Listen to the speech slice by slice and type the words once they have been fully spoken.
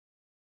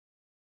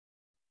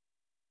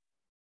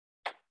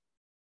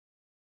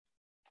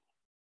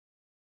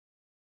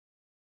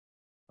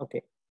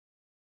Okay.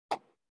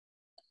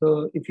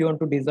 So if you want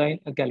to design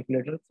a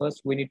calculator,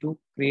 first we need to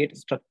create a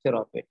structure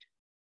of it.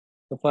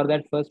 So for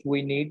that, first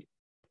we need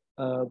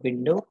a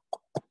window.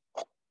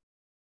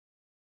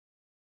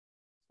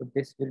 So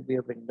this will be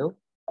a window.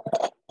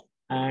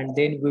 And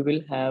then we will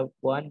have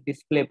one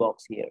display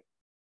box here.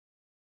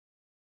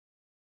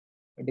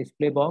 A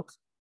display box.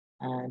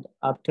 And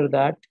after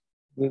that,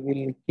 we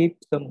will keep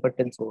some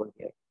buttons over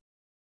here.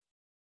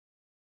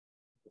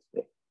 This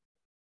way.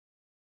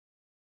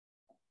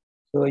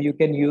 So you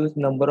can use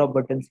number of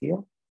buttons here.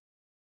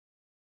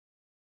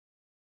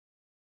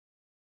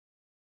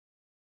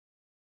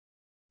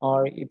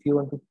 Or if you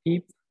want to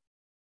keep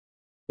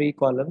 3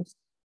 columns.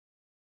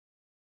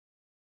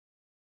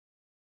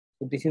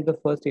 So this is the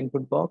first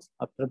input box.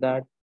 After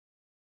that,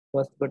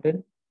 first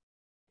button,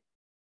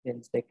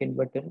 then second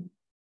button,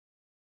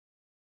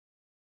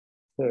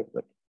 third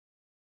button.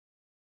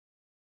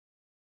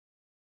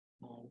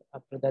 And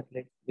after that,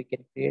 we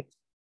can create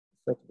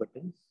such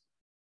buttons.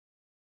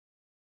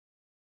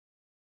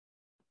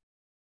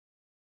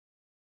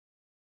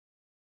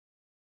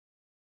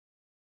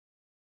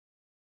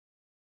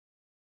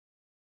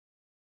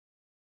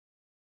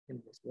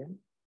 In this way.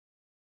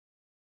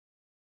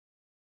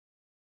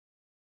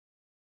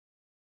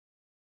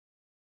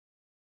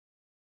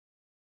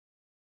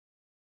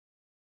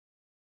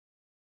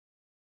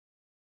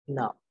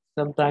 Now,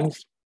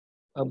 sometimes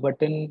a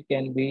button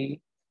can be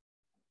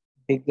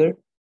bigger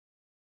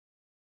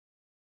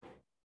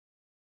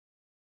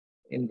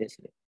in this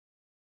way.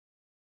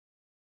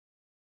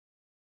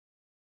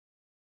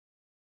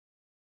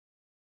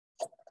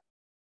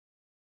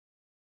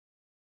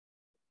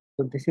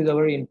 So this is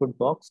our input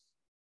box.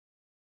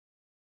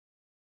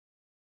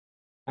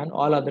 And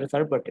all others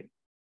are buttons.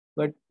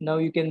 But now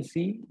you can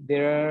see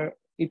there are,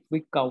 if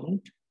we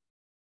count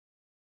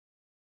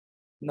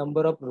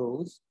number of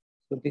rows,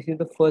 so this is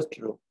the first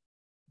row,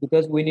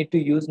 because we need to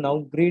use now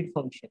grid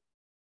function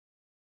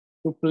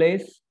to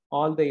place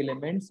all the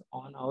elements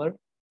on our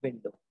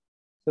window.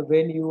 So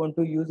when you want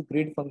to use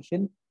grid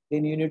function,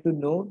 then you need to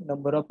know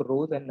number of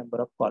rows and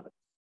number of columns.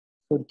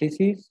 So this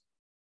is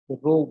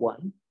row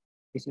 1,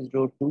 this is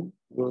row 2,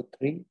 row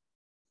 3,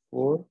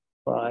 4,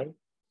 5,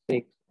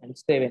 6, and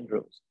 7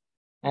 rows.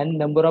 And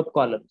number of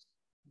columns.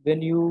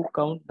 When you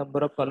count number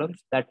of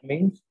columns, that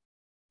means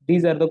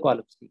these are the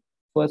columns.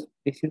 First,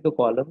 this is the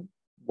column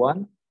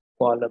 1,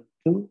 column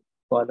 2,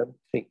 column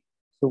 3.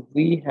 So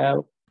we have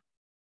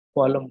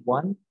column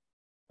 1,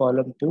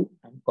 column 2,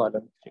 and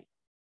column 3.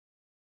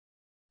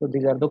 So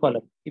these are the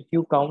columns. If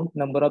you count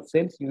number of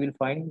cells, you will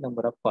find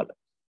number of columns.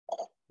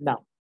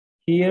 Now,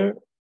 here,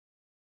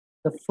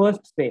 the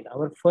first cell,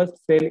 our first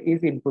cell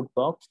is input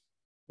box,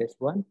 this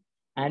one,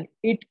 and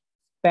it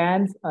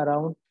spans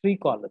around 3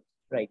 columns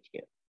right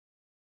here.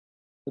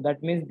 So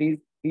that means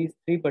these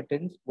 3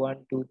 buttons,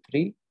 1, 2,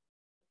 3,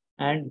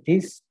 and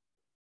this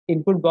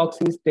input box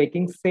is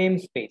taking same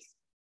space.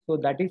 So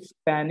that is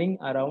spanning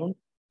around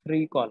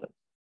 3 columns.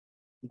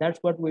 That's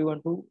what we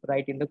want to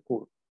write in the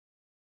code.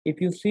 If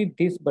you see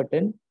this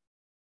button,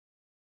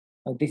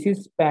 this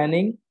is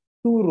spanning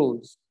 2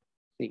 rows.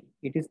 See,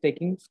 it is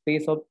taking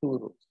space of 2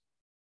 rows.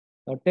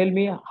 Now tell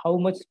me how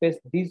much space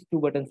these 2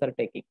 buttons are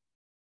taking.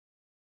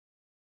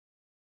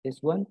 This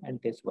one and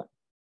this one.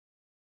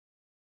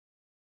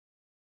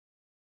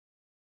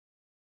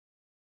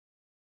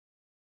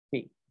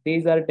 See,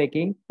 these are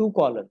taking 2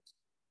 columns.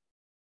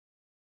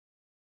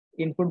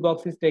 Input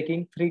box is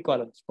taking 3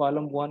 columns.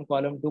 Column 1,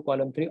 column 2,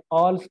 column 3,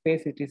 all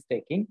space it is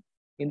taking.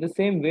 In the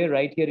same way,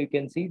 right here you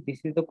can see this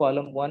is the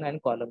column 1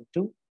 and column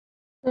 2.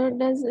 So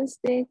does it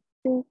take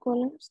 2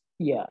 columns?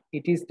 Yeah,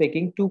 it is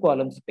taking 2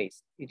 column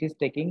space. It is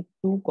taking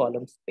 2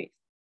 column space.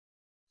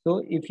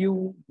 So if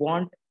you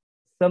want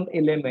some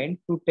element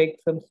to take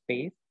some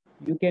space,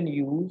 you can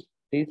use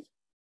this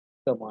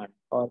command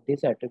or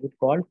this attribute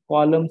called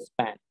column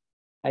span.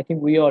 I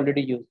think we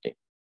already used it,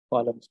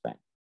 column span.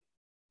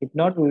 If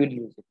not, we will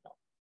use it now.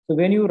 So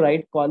when you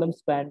write column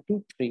span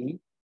to 3,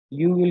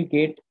 you will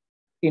get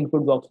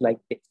input box like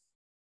this.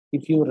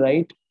 If you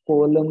write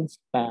column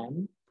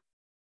span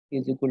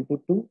is equal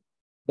to 2,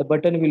 the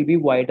button will be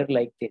wider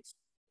like this.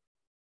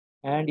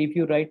 And if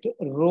you write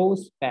row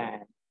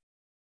span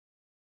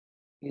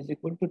is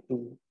equal to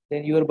 2,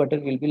 then your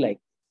button will be like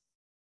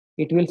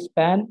this. It will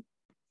span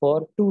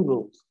for 2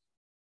 rows.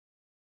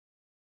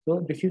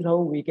 So this is how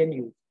we can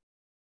use.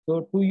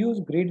 So to use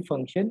grid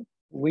function,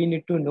 we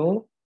need to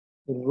know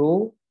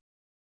row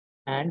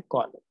and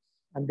columns,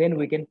 and then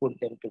we can put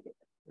them together,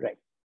 right?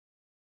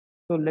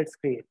 So let's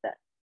create that.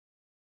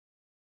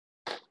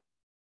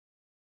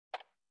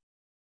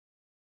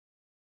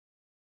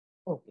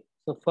 Okay,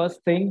 so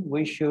first thing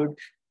we should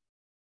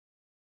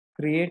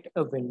create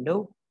a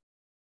window.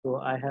 So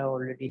I have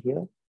already here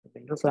a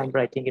window, so I'm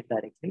writing it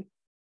directly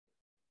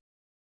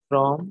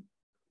from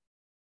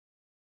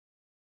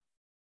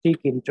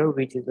Tkinter,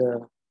 which is a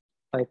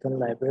Python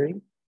library.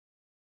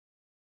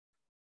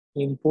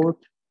 Import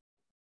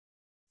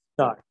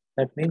start.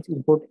 That means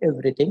import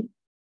everything.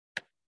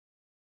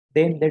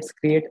 Then let's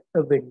create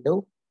a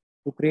window.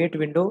 To create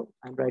window,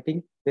 I'm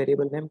writing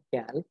variable name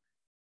calc,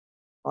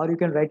 or you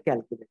can write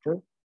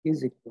calculator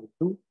is equal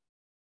to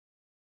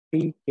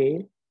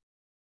tk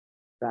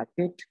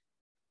bracket.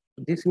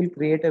 This will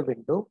create a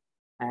window,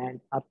 and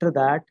after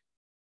that,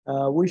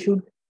 we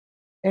should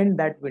end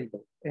that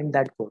window, end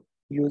that code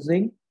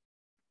using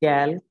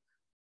calc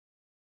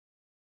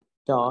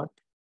dot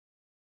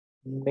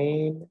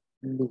main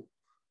loop.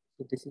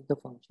 So this is the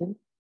function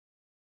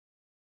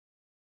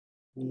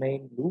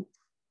main loop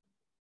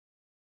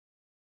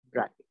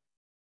bracket.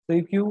 So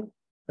if you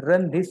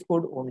run this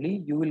code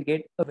only, you will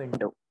get a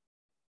window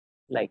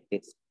like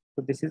this.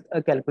 So this is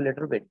a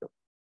calculator window.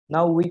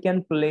 Now we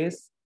can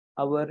place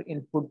our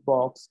input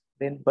box,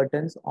 then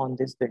buttons on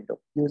this window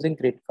using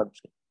grid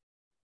function.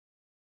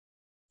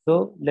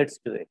 So let's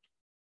do it.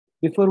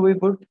 Before we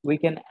put, we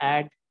can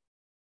add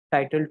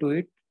title to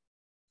it.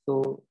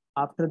 So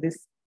after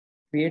this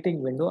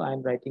creating window, I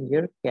am writing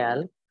here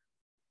calc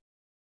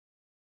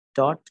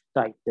dot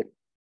title.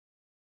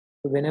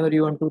 So whenever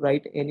you want to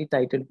write any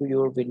title to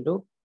your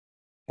window,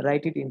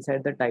 write it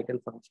inside the title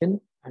function,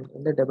 and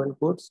in the double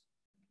quotes,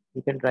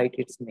 you can write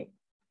its name,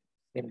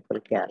 simple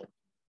calc.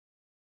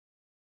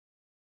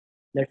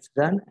 Let's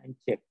run and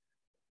check.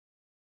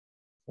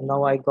 So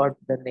now I got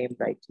the name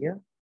right here,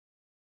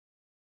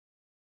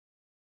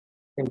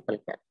 simple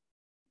calc.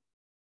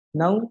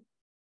 Now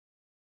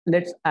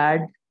let's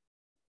add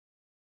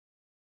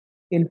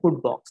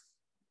input box,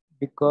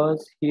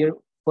 because here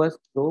first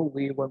row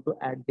we want to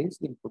add this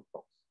input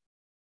box.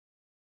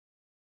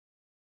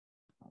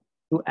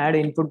 To add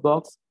input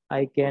box,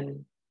 I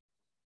can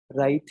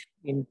write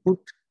input,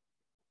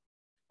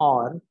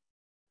 or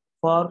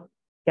for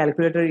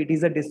calculator it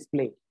is a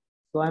display.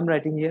 So I'm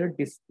writing here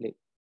display.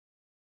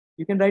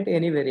 You can write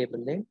any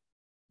variable name.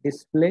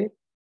 Display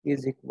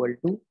is equal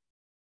to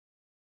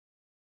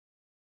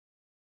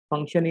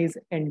function is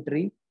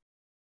entry,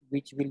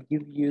 which will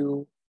give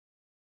you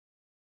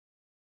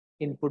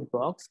input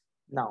box.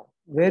 Now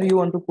where you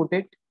want to put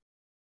it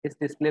is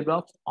display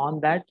box on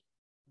that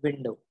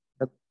window.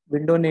 The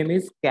window name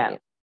is calc.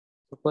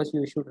 So first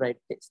you should write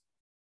this.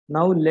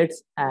 Now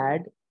let's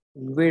add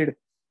width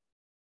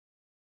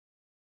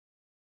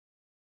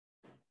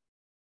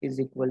is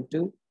equal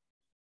to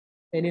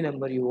any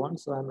number you want.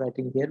 So I'm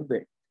writing here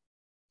width.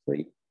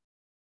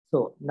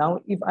 So now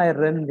if I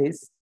run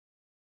this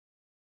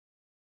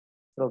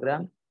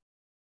program,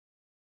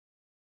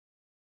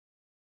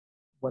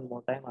 one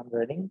more time I'm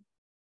running.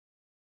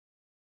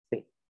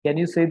 See, can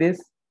you see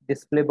this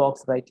display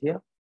box right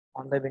here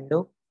on the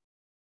window?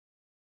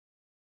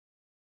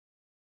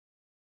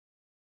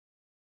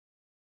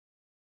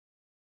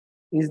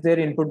 Is there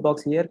input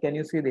box here? Can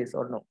you see this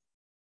or no?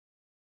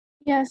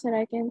 Yes, sir,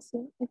 I can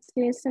see. It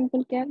says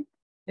simple calc.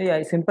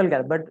 Yeah, simple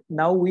calc. But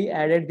now we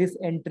added this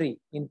entry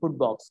input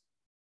box.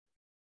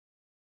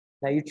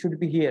 Now it should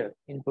be here,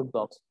 input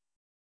box.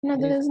 No,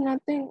 there's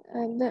nothing.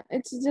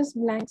 It's just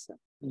blank, sir.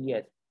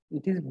 Yes,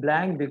 it is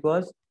blank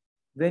because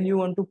when you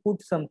want to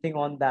put something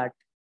on that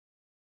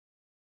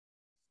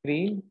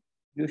screen,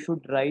 you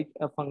should write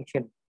a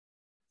function.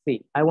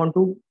 See, I want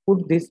to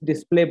put this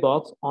display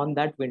box on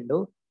that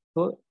window.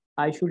 So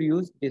I should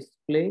use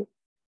display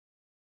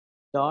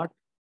dot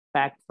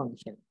pack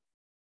function.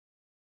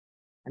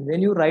 And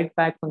when you write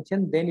pack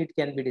function, then it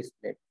can be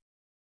displayed.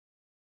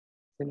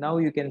 So now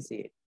you can see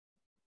it.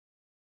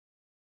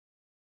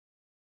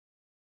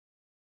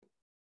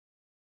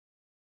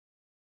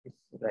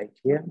 It's right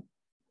here.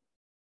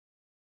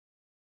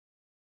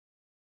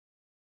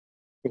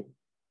 See,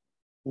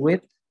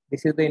 with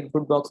this is the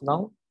input box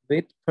now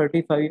with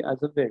 35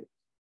 as a width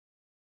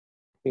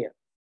here.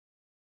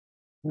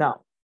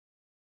 Now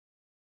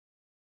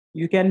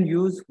you can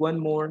use one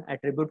more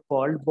attribute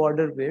called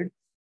border width.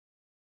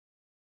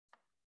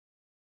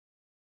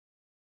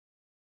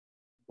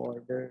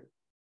 Border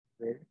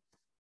width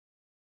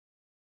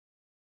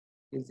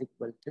is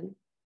equal to,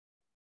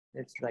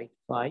 let's write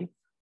 5.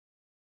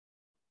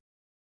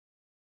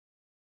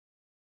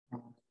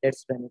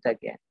 Let's run it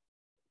again.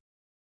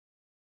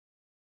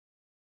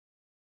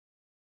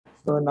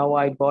 So now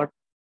I got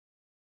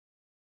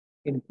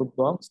input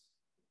box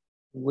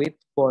with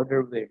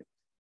border width.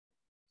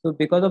 So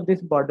because of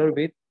this border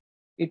width,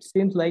 it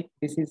seems like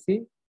this is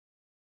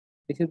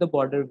the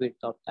border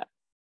width of that.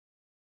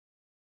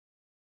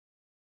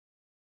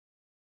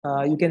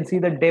 You can see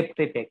the depth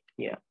effect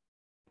here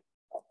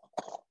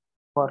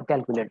for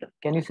calculator.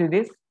 Can you see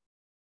this?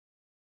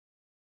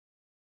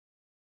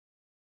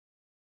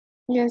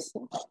 Yes,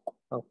 sir.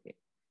 Okay.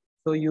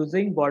 So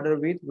using border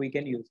width, we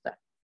can use that.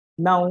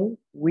 Now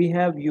we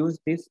have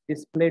used this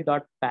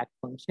display.pack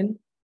function,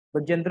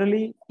 but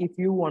generally, if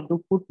you want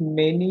to put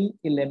many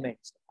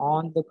elements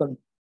on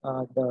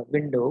the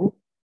window,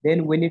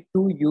 then we need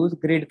to use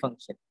grid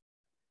function.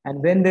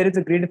 And when there is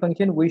a grid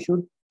function, we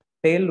should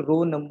tell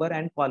row number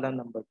and column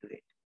number to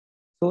it.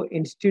 So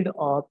instead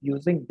of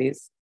using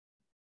this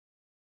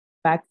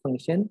pack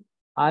function,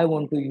 I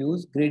want to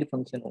use grid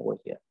function over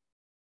here.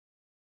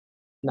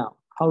 Now,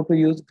 how to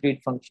use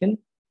grid function?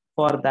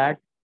 For that,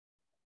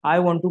 I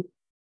want to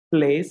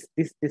place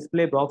this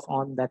display box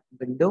on that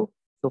window.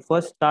 So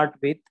first start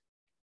with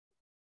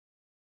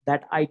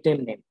that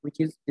item name, which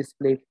is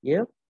displayed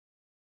here.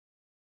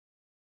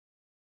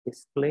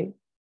 Display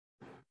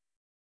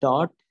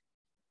dot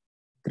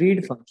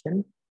grid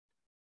function.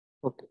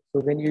 Okay, so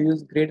when you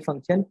use grid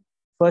function,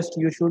 first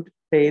you should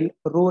tell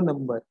row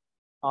number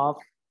of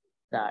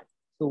that.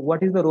 So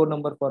what is the row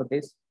number for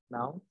this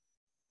now?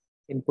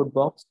 Input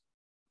box.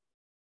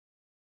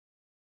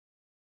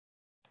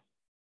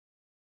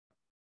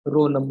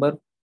 Row number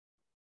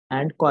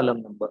and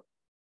column number.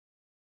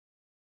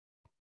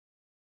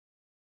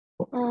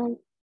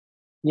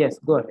 Yes,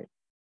 go ahead.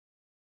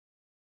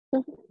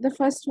 The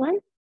first one?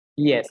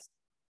 Yes,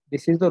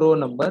 this is the row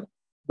number.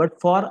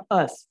 But for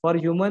us, for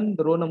human,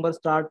 the row number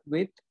starts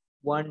with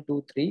 1,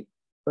 2, 3.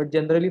 But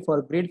generally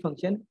for grid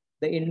function,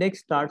 the index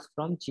starts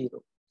from 0.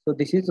 So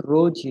this is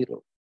row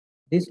 0.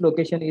 This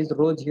location is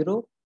row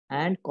 0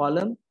 and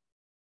column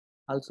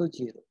also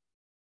 0.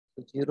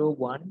 So 0,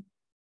 1,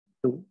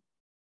 2.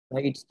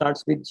 Like it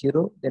starts with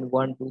 0, then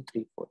 1, 2,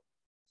 3, 4.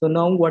 So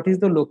now what is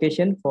the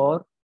location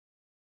for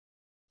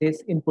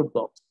this input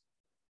box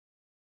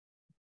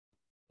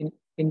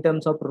in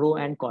terms of row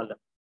and column?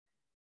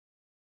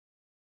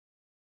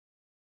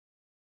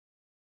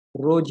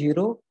 Row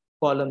 0,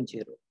 column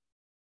 0.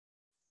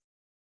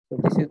 So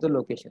this is the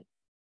location,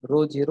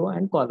 row 0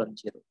 and column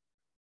 0.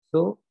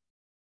 So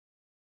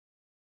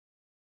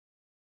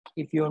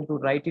if you want to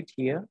write it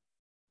here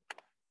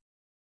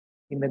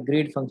in the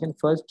grid function,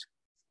 first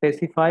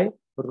specify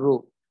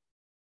row.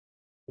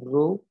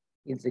 Row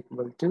is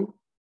equal to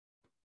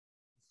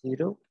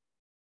 0,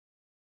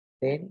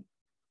 then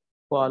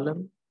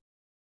column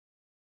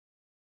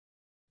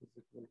is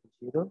equal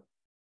to 0.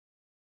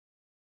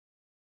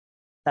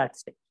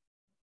 That's it.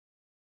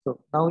 So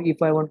now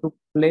if I want to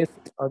place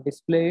or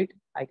display it,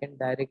 I can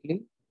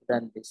directly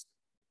run this.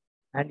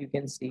 And you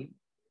can see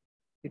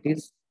it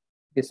is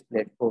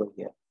displayed over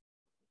here.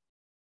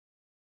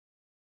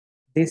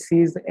 This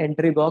is the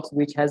entry box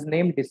which has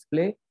name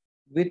display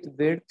with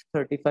width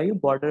 35,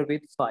 border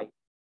width 5.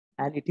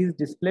 And it is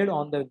displayed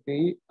on the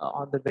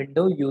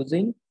window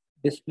using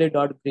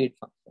display.grid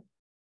function.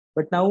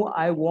 But now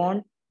I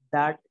want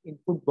that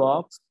input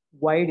box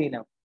wide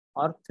enough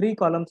or 3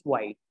 columns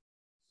wide.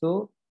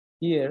 So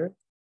here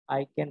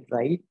I can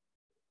write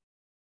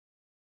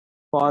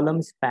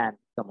column span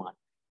command.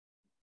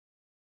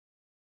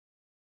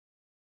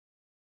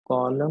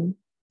 Column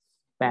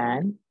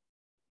span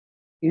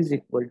is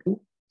equal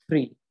to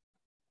 3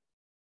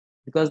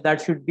 because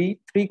that should be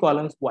 3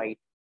 columns wide.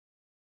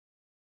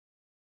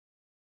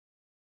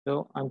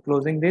 So I'm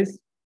closing this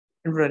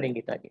and running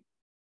it again.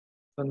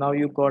 So now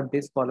you got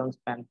this column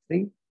span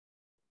 3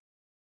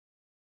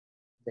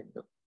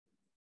 window.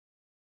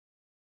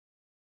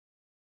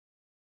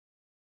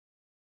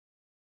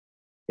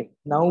 Okay.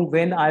 Now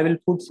when I will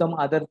put some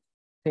other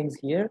things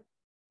here,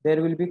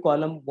 there will be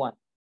column 1,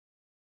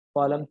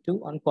 column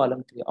 2 and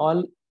column 3.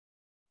 All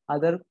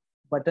other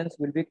buttons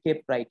will be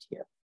kept right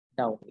here,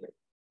 down here.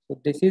 So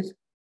this is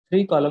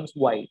 3 columns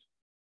wide.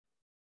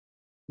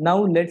 Now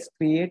let's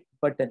create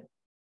button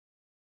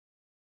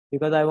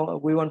because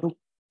we want to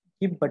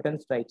keep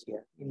buttons right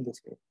here in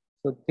this way.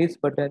 So this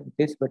button,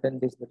 this button,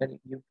 this button,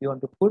 if you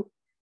want to put,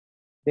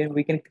 then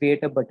we can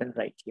create a button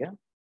right here.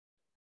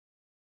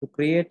 To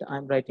create,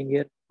 I'm writing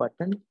here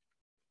button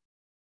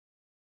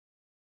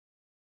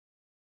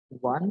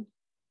 1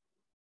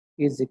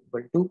 is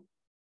equal to,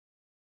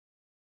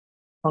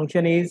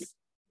 function is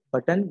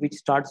button which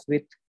starts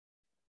with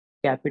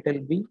capital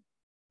B,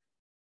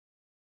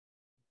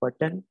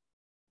 button.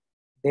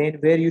 Then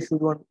where we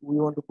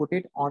want to put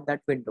it on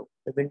that window.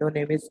 The window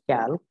name is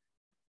calc.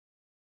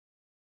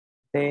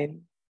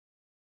 Then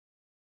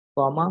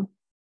comma.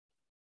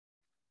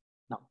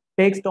 Now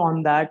text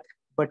on that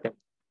button.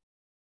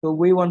 So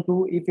we want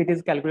to, if it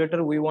is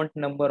calculator, we want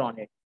number on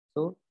it.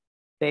 So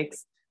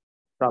text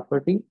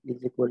property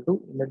is equal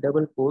to, in the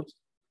double quotes,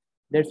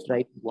 let's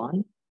write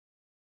 1.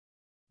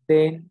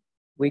 Then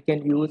we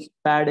can use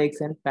pad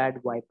X and pad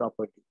Y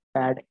property.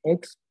 Pad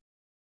X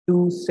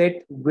to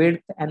set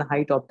width and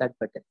height of that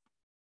button.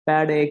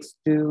 Pad X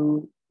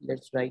to,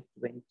 let's write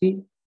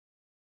 20,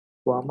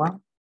 comma,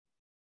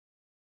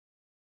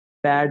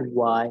 pad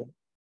Y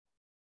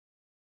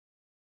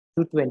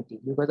to 20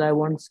 because I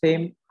want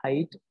same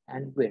height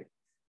and width.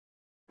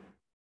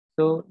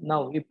 So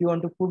now if you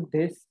want to put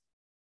this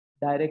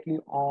directly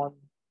on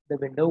the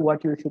window,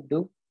 what you should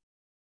do?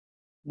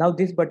 Now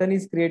this button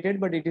is created,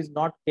 but it is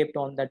not kept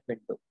on that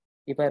window.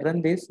 If I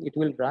run this, it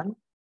will run,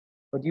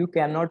 but you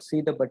cannot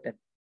see the button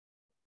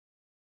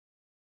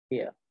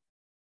here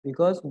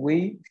because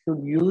we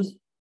should use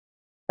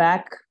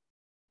pack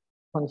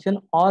function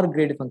or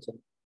grid function.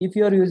 If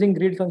you are using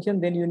grid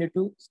function, then you need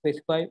to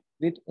specify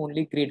with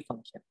only grid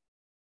function.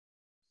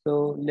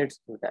 So let's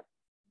do that.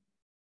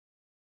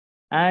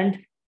 And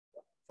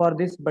for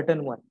this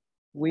button 1,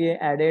 we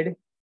added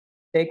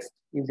text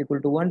is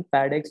equal to 1,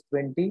 pad X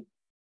 20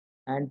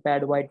 and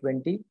pad Y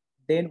 20.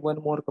 Then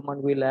one more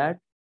command will add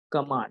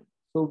command.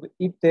 So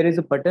if there is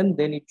a button,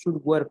 then it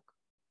should work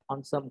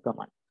on some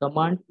command.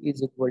 Command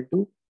is equal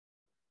to,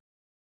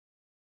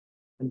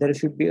 and there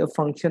should be a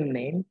function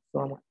name.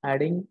 So I'm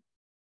adding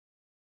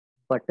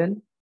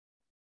button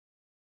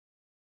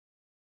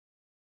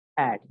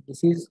add.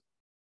 This is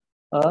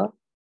a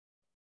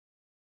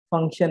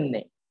function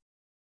name.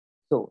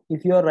 So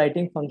if you are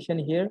writing function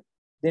here,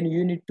 then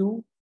you need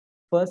to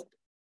first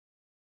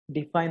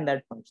define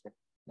that function.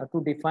 Now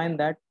to define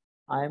that,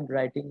 I am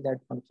writing that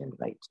function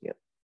right here.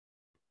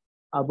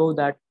 Above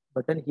that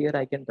button here,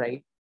 I can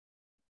write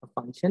a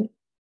function.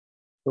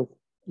 So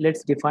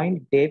let's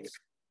define def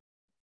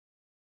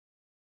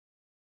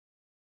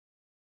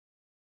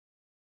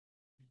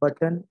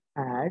button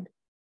add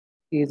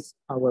is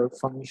our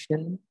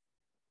function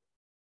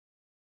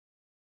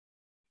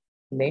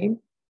name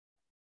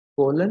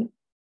colon.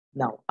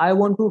 Now I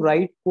want to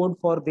write code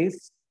for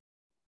this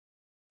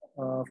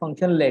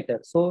function later.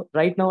 So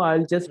right now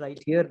I'll just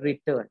write here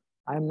return.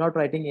 I'm not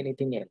writing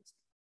anything else.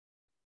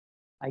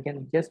 I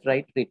can just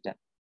write return.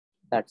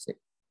 That's it.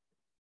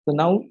 So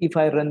now if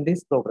I run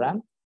this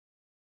program,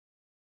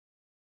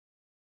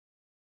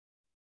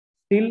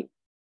 still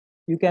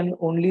you can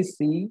only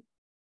see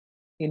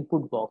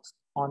input box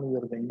on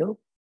your window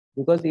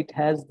because it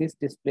has this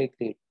display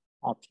grid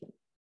option.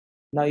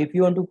 Now if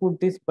you want to put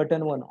this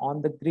button one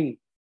on the grid,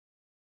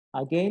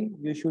 again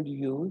you should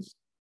use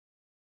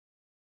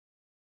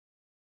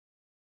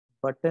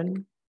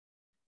button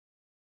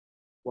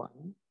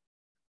one,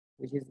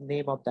 which is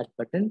name of that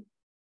button,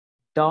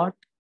 dot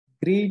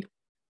grid.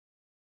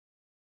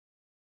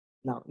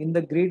 Now in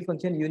the grid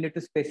function, you need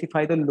to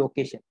specify the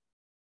location.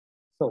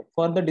 So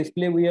for the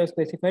display, we have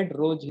specified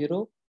row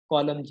 0,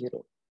 column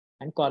 0,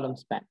 and column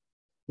span.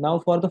 Now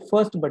for the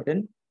first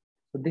button,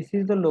 so this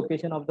is the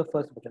location of the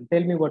first button.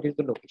 Tell me what is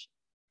the location.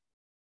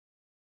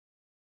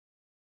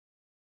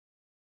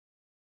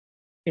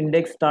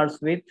 Index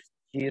starts with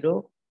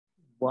 0,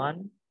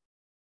 1,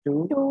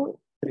 2,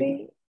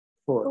 3,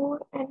 4.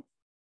 And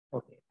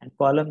okay, and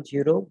column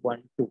 0,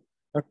 1, 2.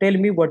 Now tell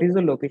me what is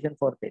the location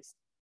for this.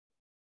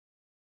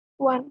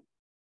 1.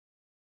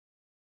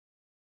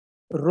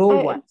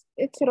 Row 1.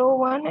 It's row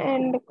 1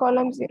 and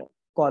column 0.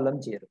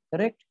 Column 0,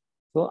 correct?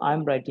 So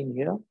I'm writing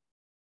here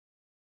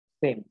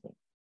same thing.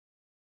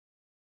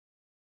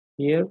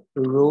 Here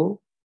row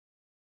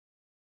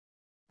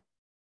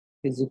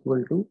is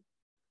equal to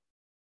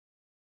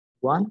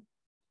 1,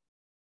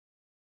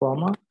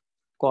 comma,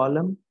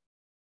 column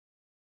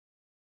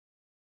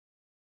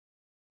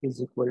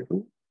is equal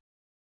to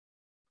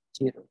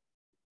 0,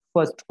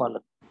 first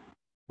column.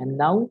 And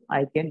now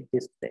I can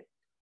display.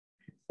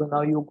 So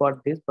now you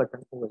got this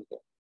button over here.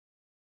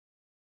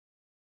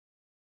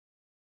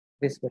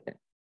 This button.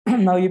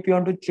 Now if you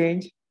want to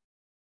change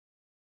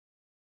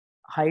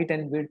height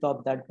and width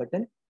of that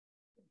button,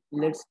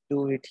 let's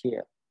do it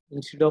here.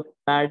 Instead of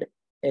pad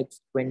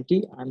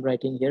x20, I'm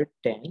writing here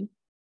 10.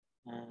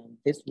 And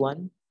this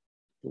one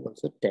is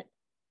also 10.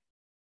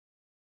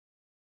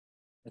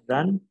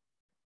 Run.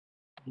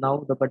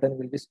 Now the button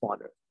will be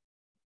smaller.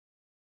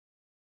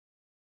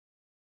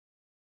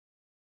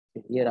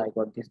 Here I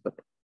got this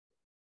button.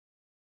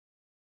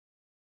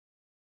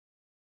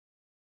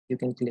 You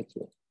can click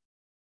here.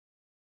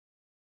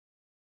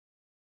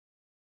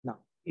 Now,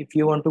 if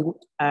you want to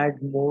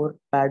add more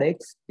pad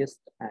X, just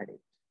add it.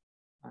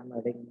 I'm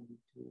adding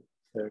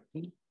to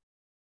 30.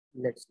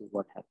 Let's see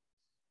what happens.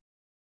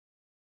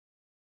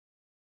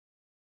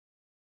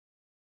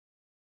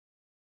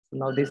 So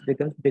now this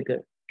becomes bigger.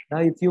 Now,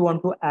 if you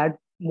want to add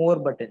more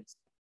buttons,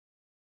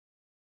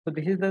 so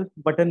this is the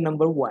button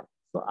number 1.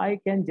 So I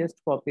can just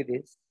copy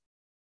this.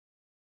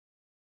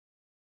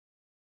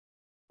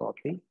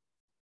 Copy.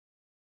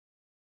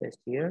 Paste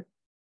here.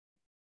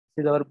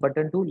 This is our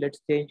button 2.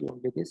 Let's change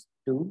only this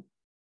 2.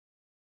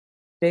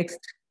 Text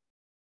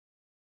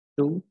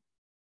 2.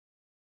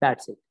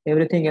 That's it.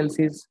 Everything else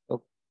is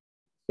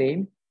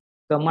same.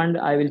 Command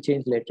I will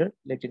change later.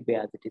 Let it be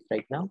as it is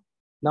right now.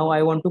 Now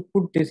I want to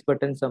put this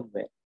button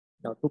somewhere.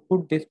 Now to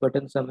put this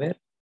button somewhere,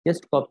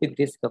 just copy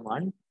this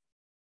command.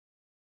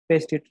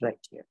 Paste it right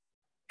here.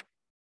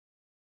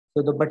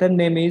 So the button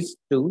name is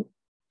 2.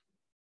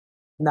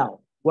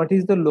 Now, what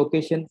is the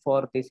location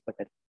for this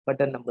button?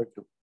 Button number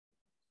 2.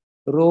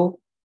 Row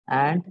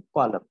and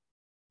column.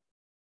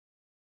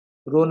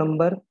 Row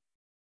number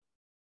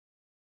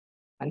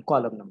and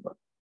column number.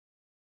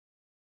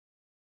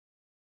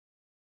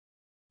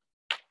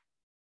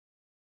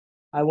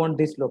 I want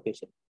this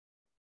location.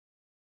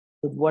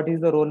 So what is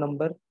the row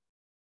number?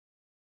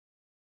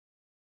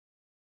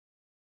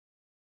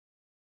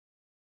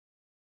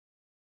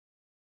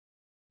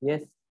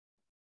 Yes.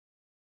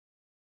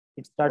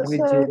 It starts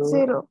with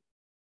 0.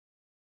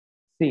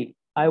 See,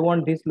 I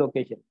want this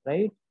location,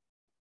 right?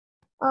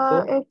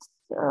 So it's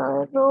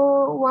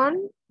row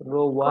 1,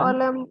 row 1,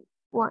 column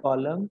 1.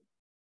 Column,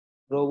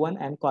 row 1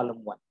 and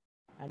column 1.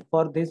 And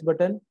for this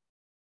button?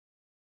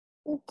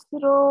 It's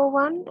row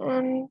 1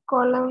 and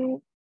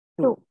column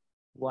 2.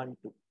 1,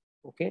 2.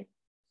 Okay.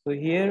 So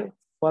here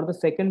for the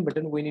second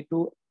button, we need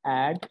to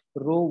add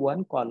row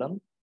 1, column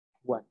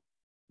 1.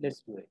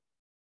 Let's do it.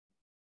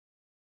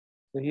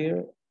 So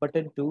here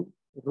button 2,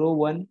 row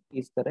 1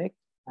 is correct,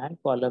 and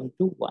column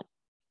 2, 1.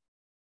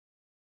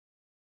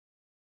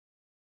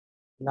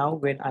 Now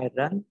when I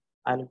run,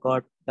 I'll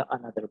got the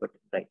another button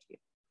right here.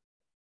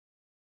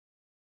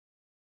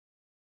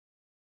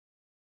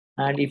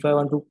 And if I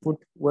want to put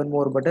one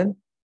more button,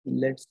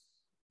 let's,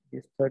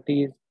 this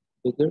 30 is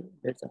bigger.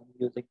 I'm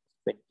using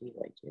 20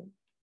 right here.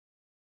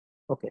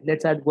 Okay,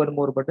 let's add one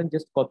more button.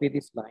 Just copy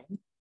this line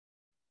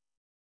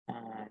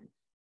and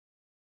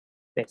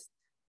paste.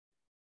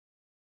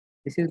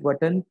 This is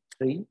button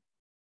 3.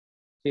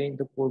 Change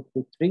the code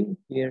to 3.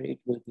 Here it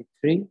will be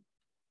 3.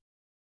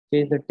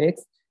 Change the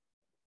text.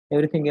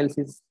 Everything else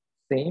is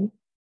same.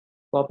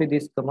 Copy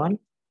this command.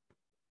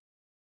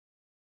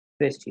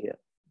 Paste here.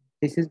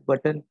 This is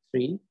button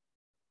 3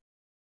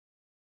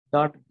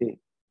 dot grid.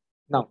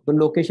 Now the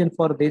location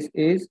for this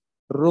is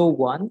row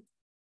 1.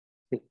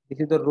 This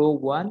is the row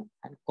 1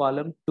 and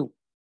column 2.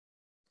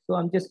 So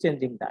I'm just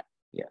changing that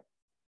here.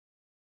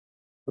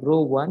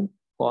 Row 1,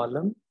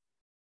 column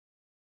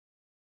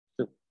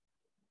 2.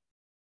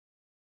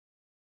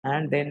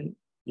 And then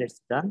let's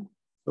run.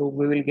 So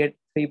we will get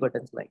 3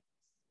 buttons like this.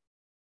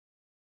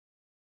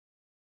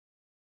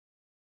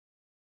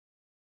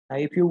 Now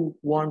if you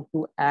want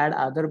to add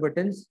other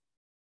buttons,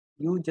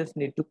 you just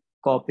need to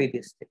copy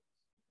this thing.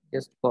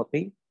 Just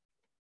copy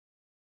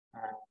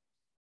and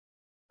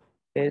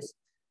paste.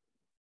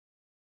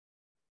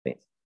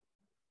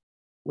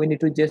 We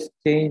need to just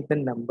change the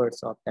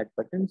numbers of that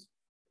buttons.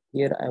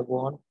 Here I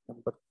want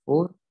number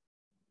 4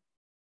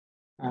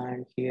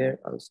 and here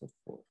also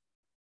 4.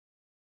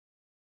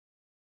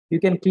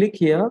 You can click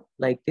here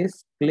like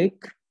this, click,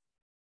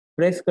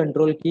 press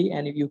Control key,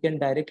 and you can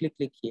directly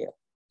click here.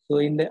 So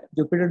in the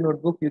Jupyter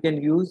Notebook, you can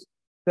use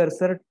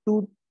cursor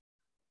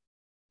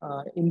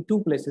in 2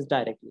 places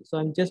directly. So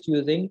I'm just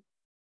using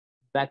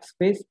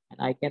backspace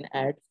and I can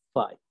add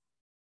 5.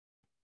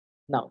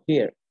 Now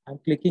here, I'm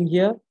clicking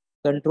here,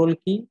 Control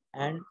key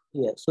and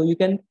here. So you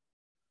can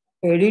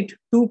edit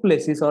 2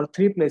 places or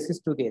 3 places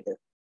together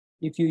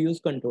if you use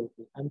Control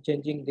key. I'm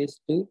changing this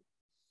to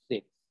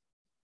 6.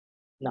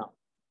 Now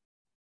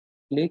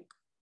click,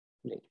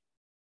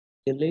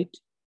 delete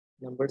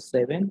number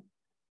 7,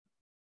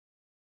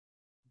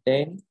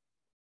 then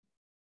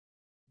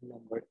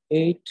number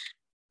 8,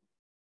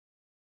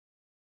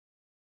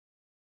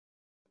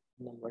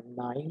 number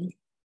 9.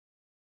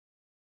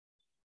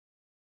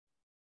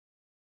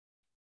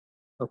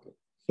 Okay,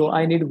 so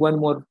I need one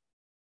more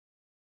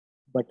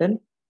button,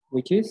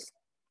 which is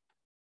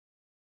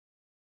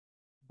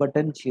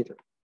button 0.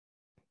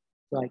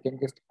 So I can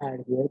just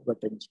add here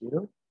button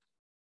 0.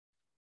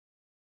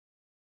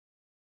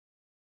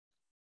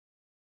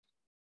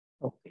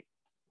 Okay,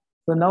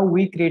 so now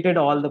we created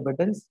all the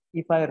buttons.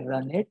 If I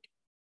run it,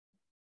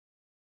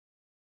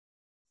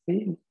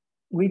 see,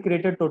 we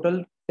created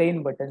total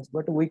 10 buttons,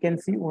 but we can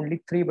see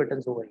only 3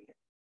 buttons over here.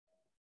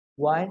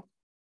 Why?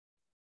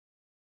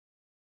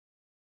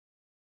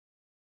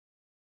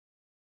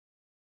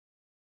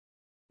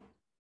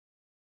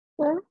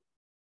 Sir?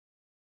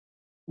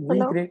 We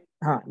Hello? create,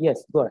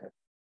 yes, go ahead.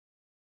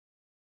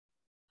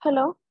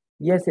 Hello?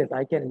 Yes,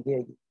 I can hear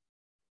you.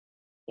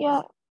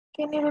 Yeah,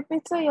 can you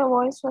repeat, sir? Your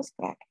voice was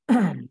cracked.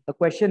 The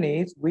question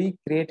is, we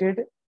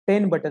created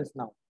 10 buttons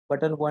now.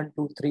 Button 1,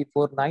 2, 3,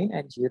 4, 9,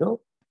 and 0.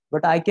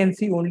 But I can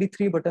see only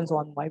 3 buttons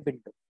on my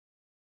window.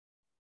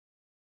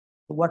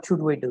 So what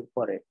should we do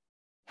for it?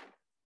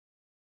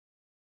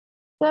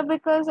 Sir,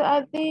 because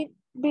at the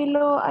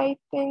below, I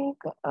think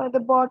the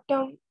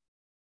bottom.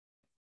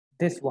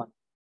 This one.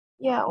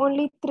 Yeah,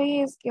 only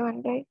 3 is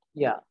given, right?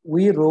 Yeah,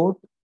 we wrote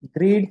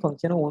grid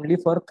function only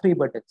for 3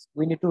 buttons.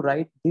 We need to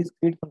write this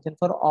grid function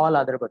for all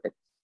other buttons.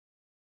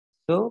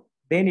 So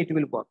then it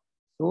will work.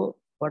 So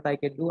what I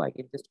can do, I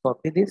can just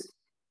copy this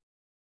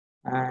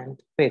and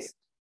paste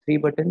 3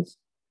 buttons,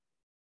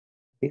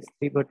 these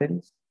 3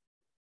 buttons.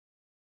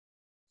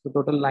 So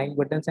total 9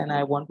 buttons, and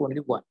I want only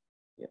 1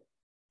 here.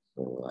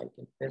 So I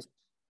can paste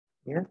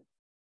here.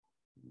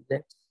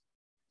 Let's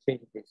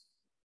change this.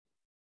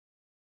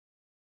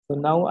 So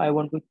now I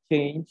want to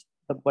change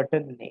the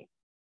button name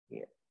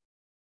here.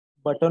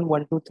 Button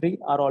 1, 2, 3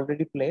 are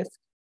already placed.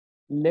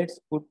 Let's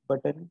put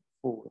button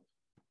 4.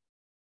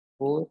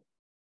 4,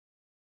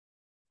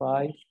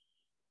 5,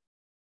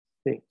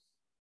 6,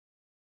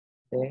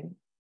 then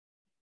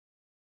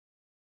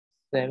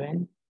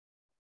 7,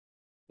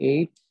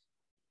 8,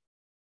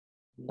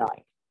 9,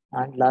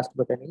 and last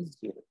button is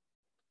 0.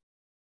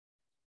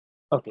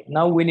 Okay,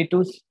 now we need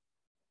to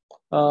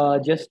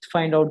just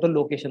find out the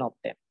location of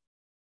them.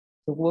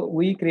 So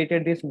we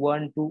created this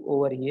 1, 2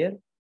 over here.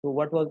 So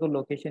what was the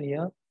location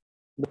here?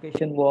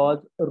 Location was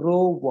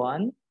row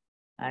 1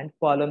 and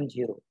column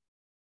 0.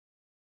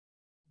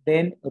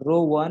 Then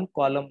row 1,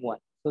 column 1.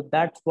 So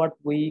that's what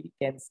we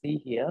can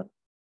see here.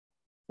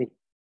 See,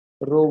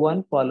 row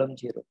 1, column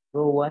 0,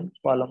 row 1,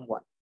 column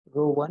 1,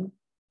 row 1,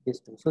 this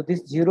 2. So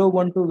this 0,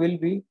 1, 2 will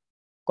be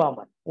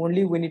common.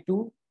 Only we need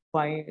to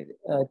find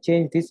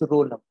change this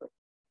row number.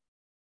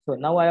 So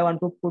now I want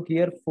to put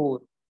here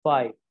 4,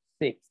 5,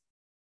 6.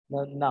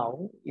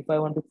 Now if I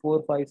want to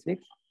 4, 5,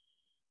 6,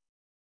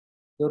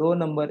 So row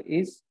number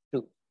is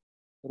 2.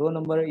 Row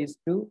number is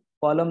 2.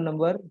 Column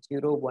number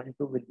 0, 1,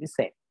 2 will be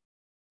same.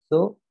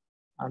 So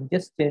I'm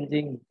just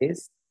changing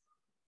this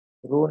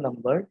row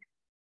number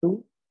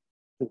to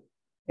 2.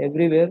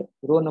 Everywhere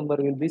row number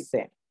will be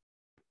same.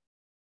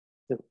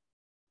 2.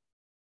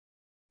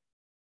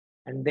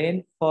 And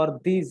then for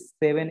these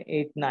 7,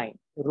 8, 9,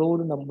 row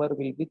number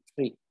will be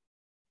 3.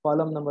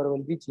 Column number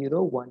will be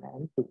 0, 1,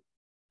 and 2.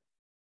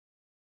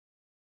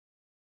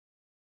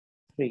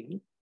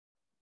 3.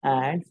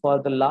 And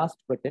for the last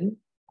button,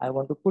 I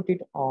want to put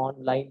it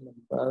on line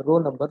number, row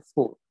number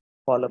 4,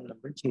 column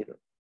number 0.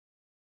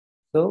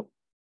 So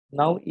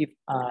now if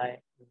I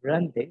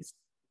run this,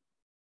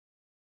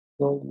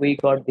 so we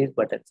got these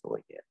buttons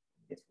over here.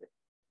 This way.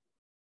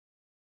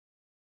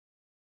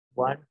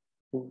 1,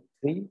 2,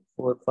 3,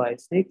 4,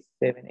 5, 6,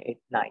 7, 8,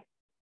 9,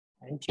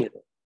 and 0.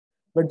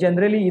 But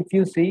generally, if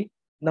you see,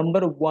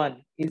 number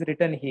 1 is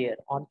written here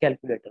on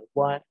calculator.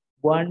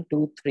 1,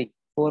 2, 3,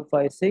 4,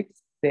 5,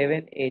 6,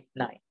 7, 8,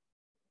 9.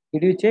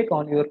 Did you check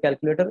on your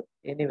calculator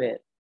anywhere?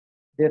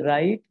 The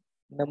right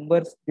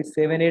numbers, the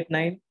 7, 8,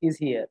 9 is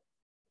here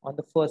on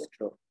the first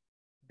row.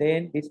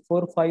 Then this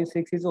 4, 5,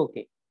 6 is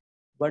okay.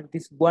 But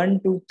this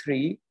 1, 2,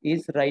 3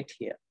 is right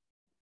here.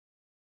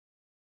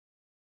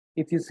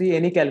 If you see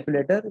any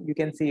calculator, you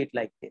can see it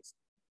like this.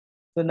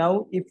 So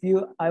now if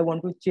I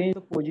want to change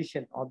the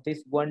position of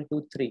this 1,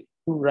 2, 3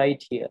 to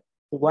right here.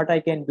 So what I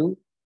can do,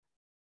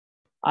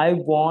 I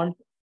want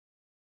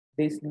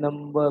this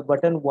number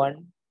button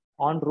 1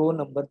 on row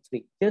number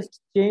 3.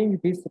 Just change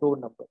this row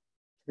number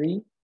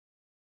 3,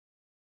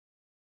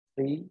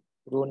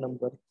 row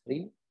number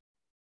 3.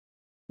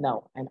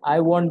 Now, and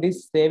I want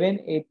this 7,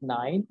 8,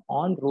 9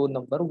 on row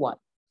number 1.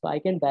 So I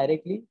can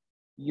directly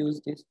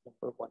use this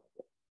number 1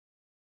 here.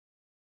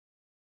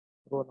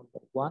 Row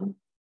number 1,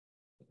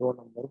 row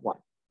number 1.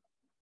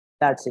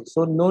 That's it.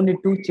 So no need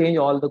to change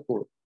all the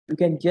code. You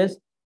can just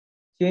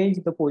change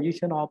the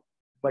position of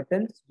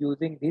buttons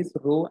using this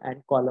row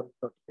and column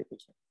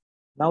notification.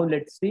 Now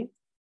let's see,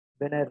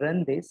 when I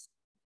run this,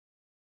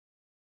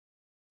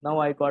 now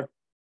I got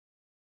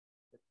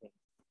the thing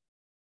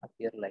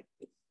appear like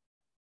this.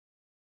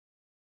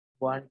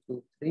 1,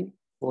 2, 3,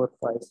 4,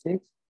 5,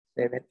 6,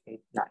 7,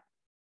 8, 9.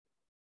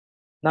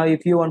 Now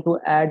if you want to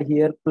add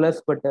here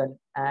plus button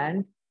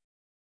and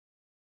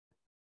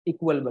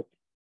equal button,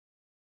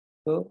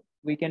 so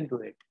we can do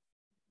it.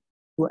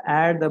 To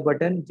add the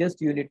button,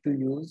 just you need to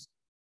use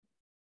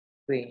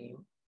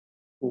same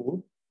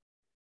code,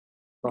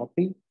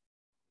 copy,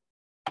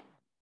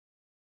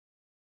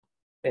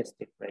 paste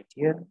it right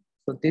here.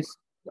 So this,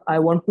 I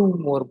want 2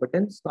 more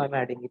buttons, so I'm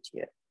adding it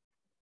here.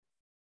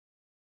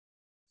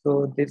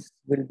 So this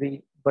will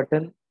be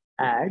button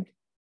add.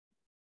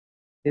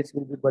 This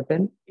will be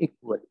button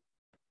equal.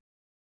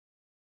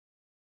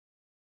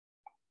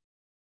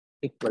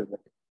 Equal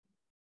button.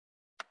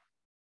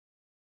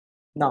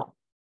 Now,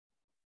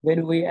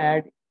 when we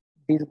add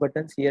these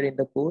buttons here in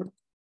the code,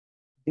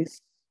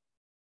 this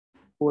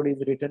code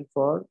is written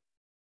for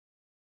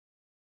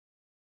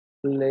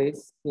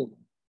placing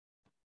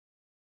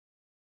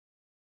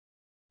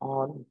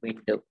on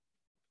window.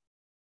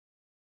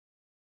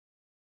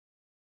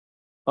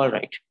 All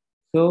right.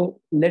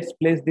 So let's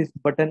place this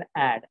button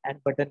add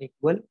and button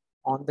equal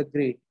on the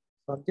grid.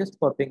 So I'm just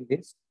copying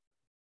this.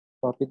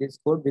 Copy this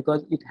code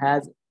because it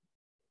has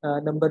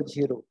number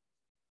 0.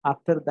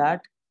 After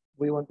that,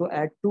 we want to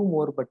add 2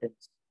 more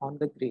buttons on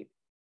the grid.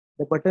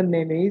 The button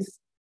name is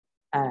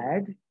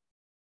add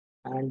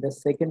and the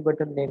second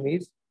button name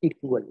is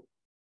equal.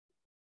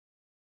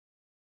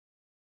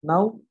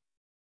 Now,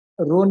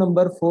 row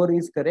number 4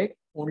 is correct.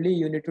 Only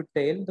you need to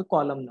tell the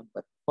column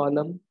number.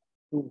 Column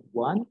to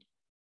 1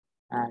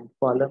 and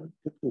column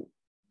to 2.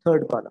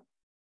 Third column.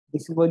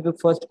 This is going to be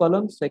first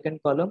column, second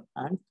column,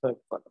 and third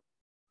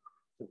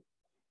column.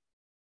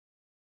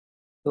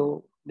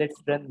 So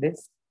let's run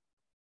this.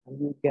 And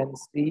you can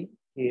see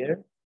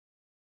here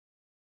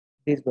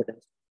these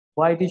buttons.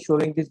 Why it is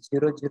showing this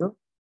 0, 0?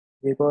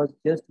 Because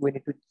just we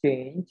need to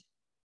change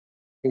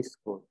this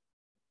code.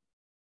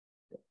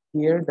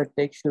 Here the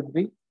text should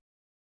be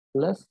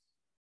plus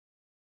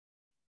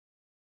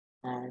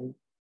and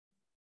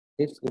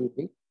this will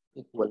be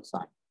equal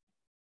sign.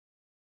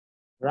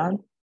 Run.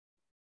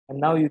 And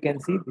now you can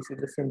see this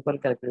is a simple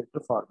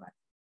calculator format.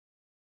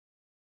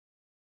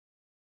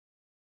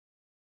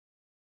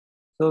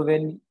 So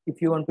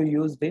if you want to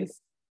use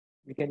this,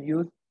 you can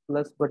use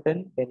plus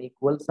button, then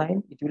equal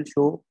sign. It will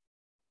show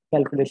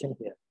calculation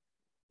here.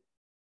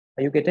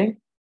 Are you getting?